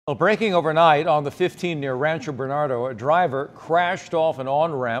Well, breaking overnight on the 15 near Rancho Bernardo, a driver crashed off an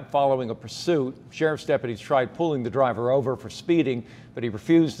on-ramp following a pursuit. Sheriff's deputies tried pulling the driver over for speeding, but he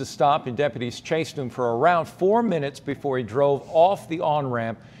refused to stop, and deputies chased him for around 4 minutes before he drove off the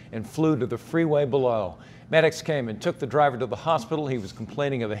on-ramp and flew to the freeway below. Medics came and took the driver to the hospital. He was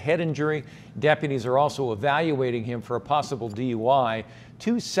complaining of a head injury. Deputies are also evaluating him for a possible DUI.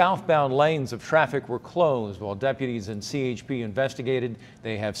 2 southbound lanes of traffic were closed while deputies and CHP investigated.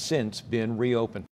 They have since been reopened.